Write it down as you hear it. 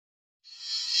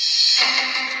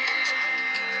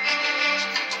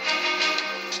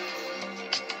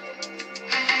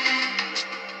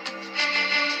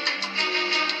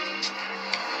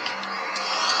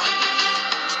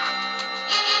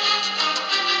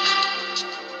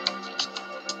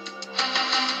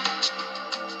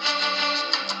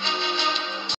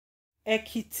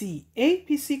Ekiti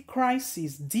APC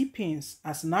crisis deepens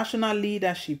as national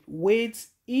leadership wades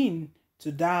in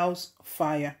to douse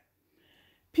fire.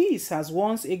 Peace has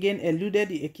once again eluded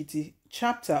the Ekiti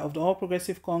chapter of the All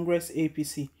Progressive Congress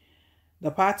APC,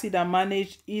 the party that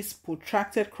managed its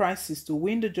protracted crisis to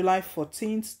win the July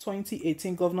 14,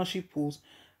 2018 governorship polls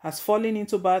has fallen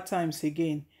into bad times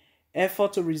again.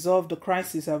 Efforts to resolve the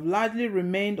crisis have largely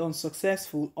remained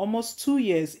unsuccessful almost 2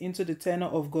 years into the tenure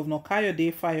of Governor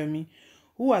Kayode Fayemi,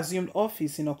 who assumed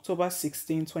office in October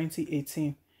 16,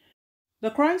 2018. The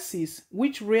crisis,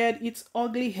 which reared its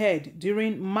ugly head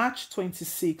during March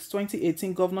 26,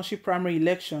 2018 governorship primary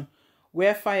election,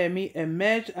 where Fayemi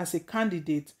emerged as a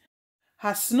candidate,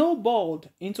 has snowballed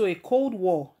into a cold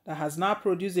war that has now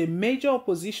produced a major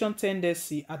opposition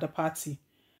tendency at the party.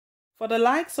 For the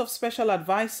likes of Special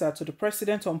Advisor to the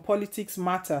President on Politics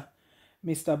Matter,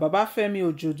 Mr. Babafemi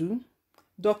Ojodu,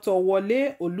 Dr.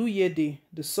 Wole Oluyede,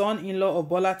 the son-in-law of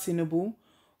Bola Tinubu,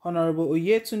 Honorable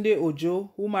Oyetunde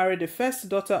Ojo, who married the first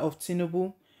daughter of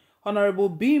Tinubu, Honorable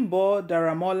Bimbo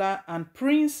Daramola, and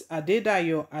Prince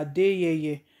Adedayo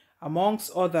Adeyeye,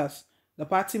 amongst others, the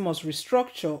party must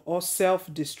restructure or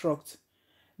self-destruct.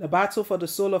 The battle for the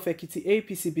soul of Ekiti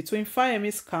APC between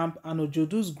Fayemi's camp and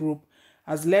Ojodu's group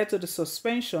has led to the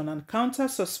suspension and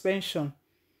counter-suspension.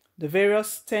 The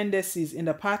various tendencies in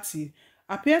the party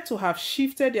appear to have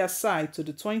shifted their side to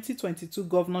the 2022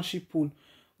 governorship pool,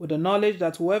 with the knowledge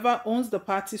that whoever owns the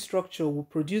party structure will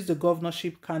produce the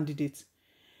governorship candidate.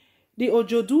 The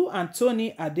Ojodu and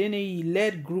Tony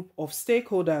Adeneyi-led group of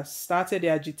stakeholders started the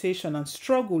agitation and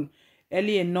struggle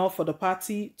early enough for the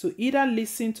party to either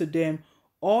listen to them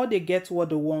or they get what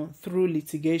they want through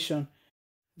litigation.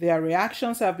 Their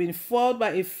reactions have been followed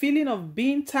by a feeling of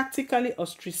being tactically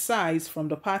ostracized from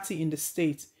the party in the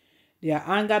state. They are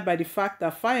angered by the fact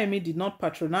that Fayemi did not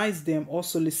patronize them or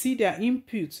solicit their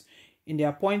input in the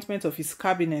appointment of his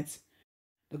cabinet.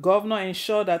 The governor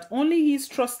ensured that only his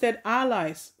trusted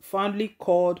allies, fondly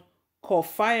called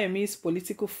Fayemi's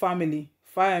political family,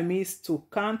 Fayemi's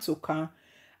Tokan,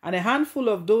 and a handful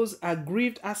of those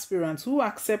aggrieved aspirants who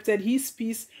accepted his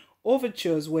peace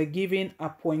overtures were given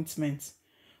appointments.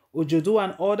 Ojodu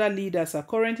and other leaders are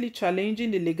currently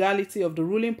challenging the legality of the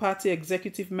ruling party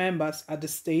executive members at the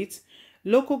state,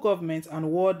 local government,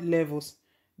 and ward levels.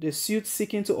 The suit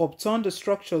seeking to upturn the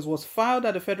structures was filed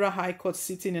at the Federal High Court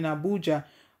sitting in Abuja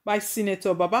by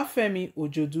Senator Babafemi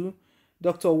Ojodu,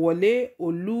 Dr. Wole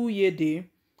Oluyede,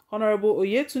 Honorable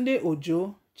Oyetunde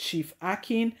Ojo, Chief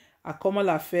Akin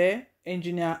Akomolafe,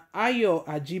 Engineer Ayo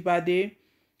Ajibade,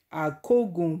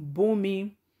 Akogun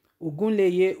Bumi,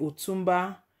 Ogunleye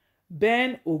Otumba,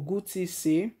 Ben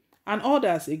Ogutise, and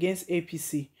others against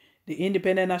APC, the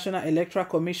Independent National Electoral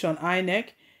Commission (INEC),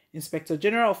 Inspector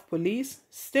General of Police,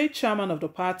 State Chairman of the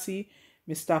party,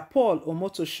 Mr. Paul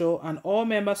Omotosho, and all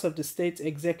members of the State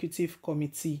Executive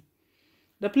Committee.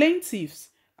 The plaintiffs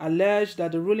alleged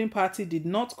that the ruling party did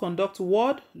not conduct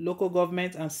ward, local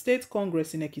government, and state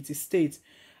congress in Ekiti State,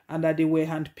 and that they were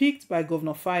handpicked by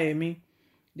Governor Fayemi.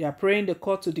 They are praying the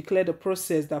court to declare the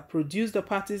process that produced the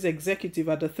party's executive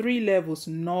at the 3 levels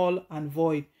null and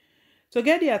void. To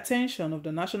get the attention of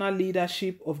the national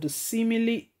leadership of the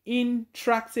seemingly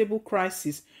intractable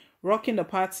crisis rocking the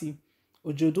party,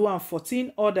 Ojodu and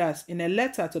 14 others, in a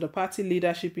letter to the party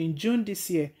leadership in June this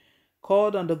year,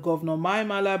 called on the Governor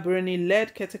Maimala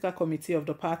Birni-led caretaker committee of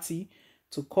the party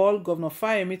to call Governor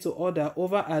Fayemi to order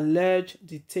over alleged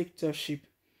dictatorship.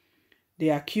 They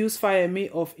accuse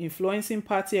Fayemi of influencing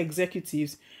party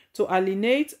executives to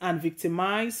alienate and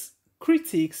victimize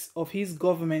critics of his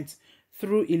government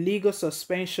through illegal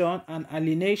suspension and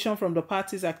alienation from the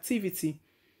party's activity.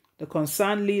 The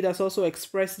concerned leaders also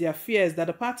expressed their fears that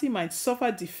the party might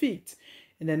suffer defeat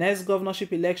in the next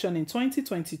governorship election in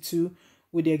 2022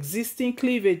 with the existing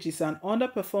cleavages and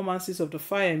underperformances of the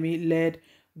Fayemi-led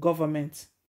government.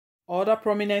 Other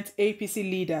prominent APC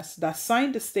leaders that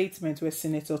signed the statement were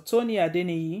Senator Tony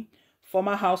Adeneyi,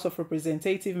 former House of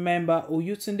Representative member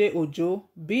Oyetunde Ojo,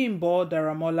 Bimbo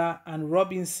Daramola, and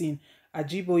Robinson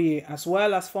Ajiboye, as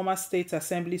well as former State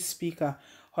Assembly Speaker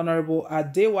Honorable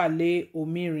Adewale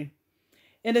Omiri.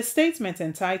 In the statement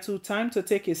entitled "Time to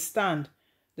Take a Stand,"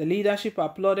 the leadership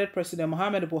applauded President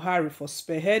Muhammadu Buhari for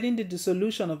spearheading the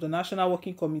dissolution of the National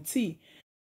Working Committee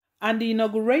and the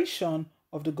inauguration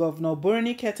of the Governor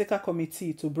Birni Caretaker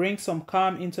Committee to bring some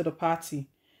calm into the party.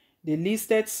 They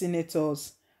listed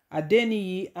Senators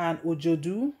Adeniyi and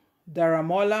Ojodu,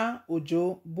 Daramola,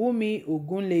 Ojo, Bumi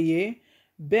Ogunleye,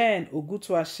 Ben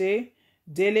Ogutuashe,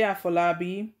 Dele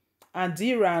Afolabi, and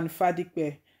Diran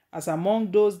Fadipe as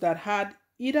among those that had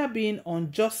either been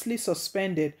unjustly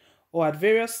suspended or at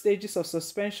various stages of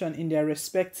suspension in their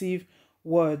respective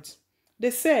wards.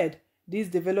 They said this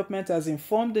development has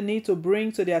informed the need to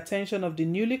bring to the attention of the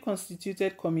newly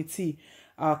constituted committee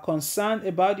our concern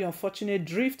about the unfortunate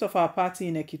drift of our party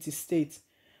in Ekiti State.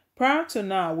 Prior to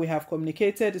now, we have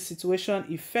communicated the situation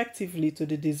effectively to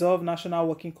the dissolved National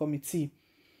Working Committee.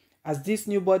 As this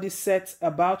new body sets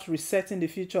about resetting the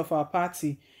future of our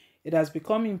party, it has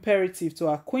become imperative to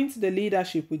acquaint the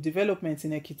leadership with developments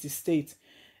in Ekiti State.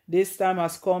 This time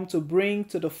has come to bring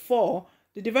to the fore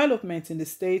the development in the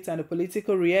state and the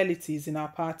political realities in our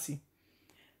party.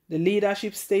 The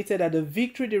leadership stated that the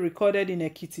victory they recorded in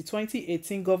Ekiti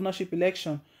 2018 governorship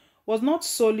election was not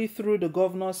solely through the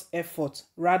governor's effort,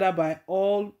 rather by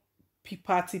all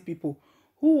party people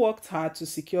who worked hard to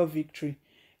secure victory.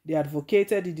 They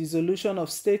advocated the dissolution of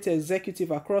state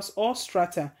executive across all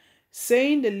strata,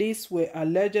 saying the lists were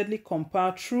allegedly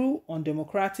compiled through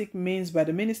undemocratic means by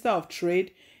the Minister of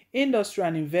Trade, Industry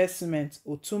and Investment,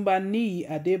 Otumba Niyi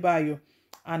Adebayo,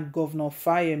 and Governor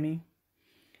Fayemi.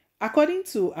 According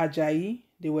to Ajayi,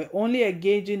 they were only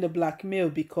engaging the blackmail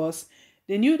because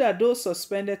they knew that those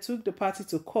suspended took the party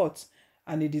to court,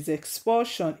 and it is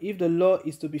expulsion if the law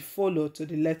is to be followed to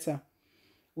the letter.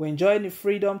 We enjoyed the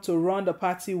freedom to run the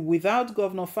party without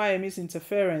Governor Fayemi's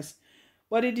interference,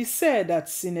 but it is said that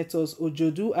Senators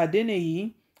Ojodu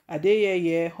Adeneyi,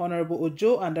 Adeyeye, Honorable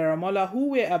Ojo, and Daramola, who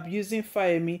were abusing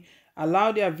Fayemi,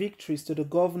 allowed their victories to the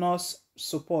governor's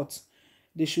support.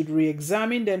 They should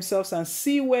re-examine themselves and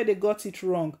see where they got it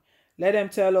wrong. Let them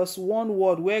tell us one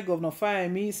word where Governor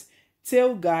Fayemi's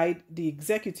tail guide the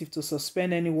executive to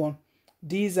suspend anyone.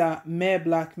 These are mere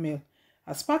blackmail.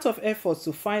 As part of efforts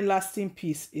to find lasting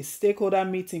peace, a stakeholder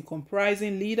meeting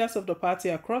comprising leaders of the party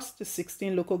across the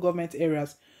 16 local government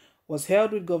areas was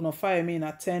held with Governor Fayemi in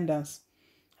attendance.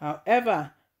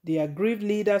 However, the aggrieved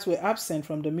leaders were absent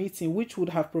from the meeting, which would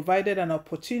have provided an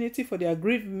opportunity for the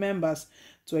aggrieved members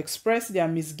to express their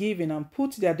misgiving and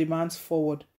put their demands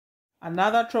forward.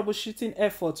 Another troubleshooting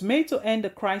effort made to end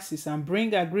the crisis and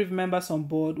bring aggrieved members on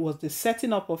board was the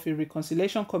setting up of a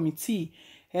reconciliation committee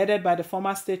headed by the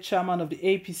former state chairman of the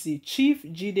APC, Chief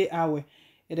Jide Awe.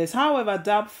 It is, however,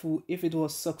 doubtful if it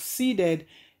was succeeded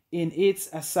in its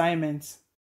assignment.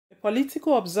 A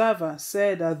political observer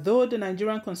said that though the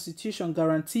Nigerian constitution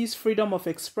guarantees freedom of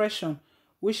expression,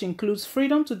 which includes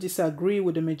freedom to disagree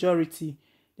with the majority,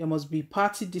 there must be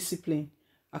party discipline.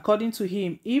 According to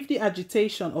him, if the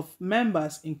agitation of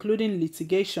members, including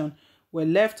litigation, were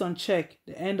left unchecked,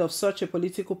 the end of such a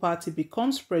political party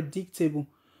becomes predictable.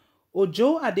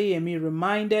 Ojo Adeyemi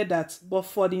reminded that but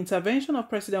for the intervention of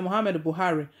President Muhammadu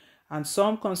Buhari and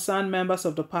some concerned members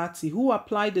of the party who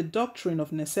applied the doctrine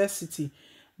of necessity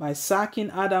by sacking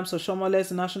Adams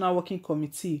Oshomole's National Working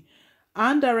Committee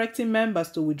and directing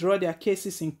members to withdraw their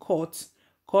cases in court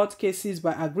cases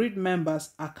by aggrieved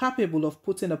members are capable of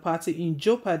putting the party in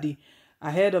jeopardy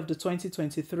ahead of the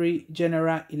 2023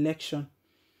 general election.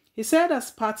 He said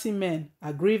as party men,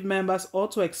 aggrieved members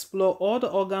ought to explore all the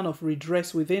organ of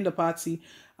redress within the party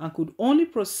and could only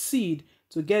proceed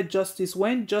to get justice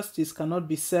when justice cannot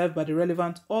be served by the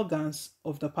relevant organs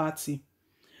of the party.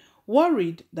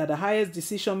 Worried that the highest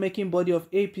decision-making body of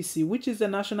APC, which is the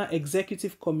National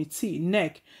Executive Committee,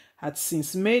 NEC, had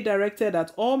since May directed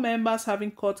that all members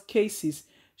having court cases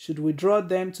should withdraw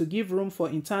them to give room for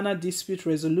internal dispute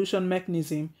resolution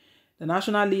mechanism, the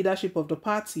national leadership of the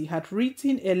party had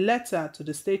written a letter to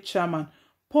the state chairman,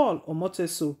 Paul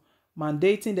Omoteso,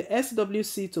 mandating the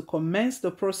SWC to commence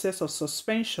the process of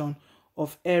suspension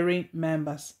of erring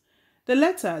members. The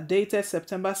letter, dated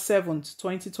September 7,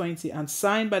 2020, and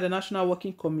signed by the National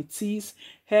Working Committee's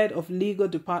Head of Legal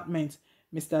Department,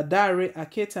 Mr. Dare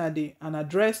Aketade, and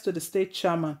addressed to the state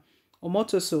chairman,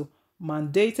 Omotoso,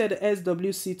 mandated the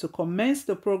SWC to commence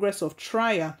the progress of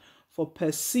trial for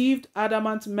perceived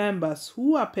adamant members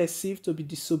who are perceived to be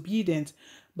disobedient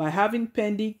by having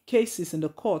pending cases in the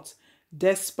court,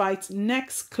 despite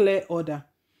NEC's clear order.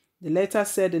 The letter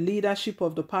said the leadership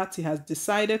of the party has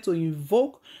decided to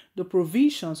invoke the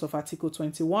provisions of Article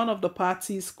 21 of the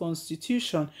party's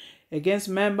constitution against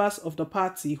members of the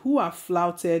party who have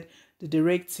flouted the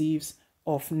directives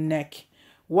of NEC.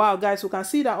 Wow, guys, we can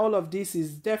see that all of this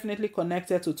is definitely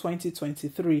connected to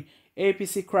 2023.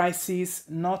 APC crisis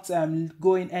not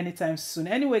going anytime soon.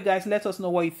 Anyway, guys, let us know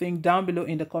what you think down below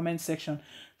in the comment section.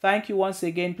 Thank you once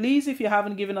again. Please, if you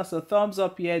haven't given us a thumbs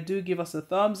up yet, do give us a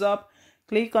thumbs up.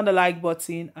 Click on the like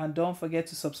button and don't forget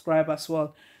to subscribe as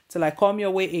well. Till I come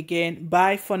your way again,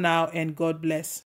 bye for now and God bless.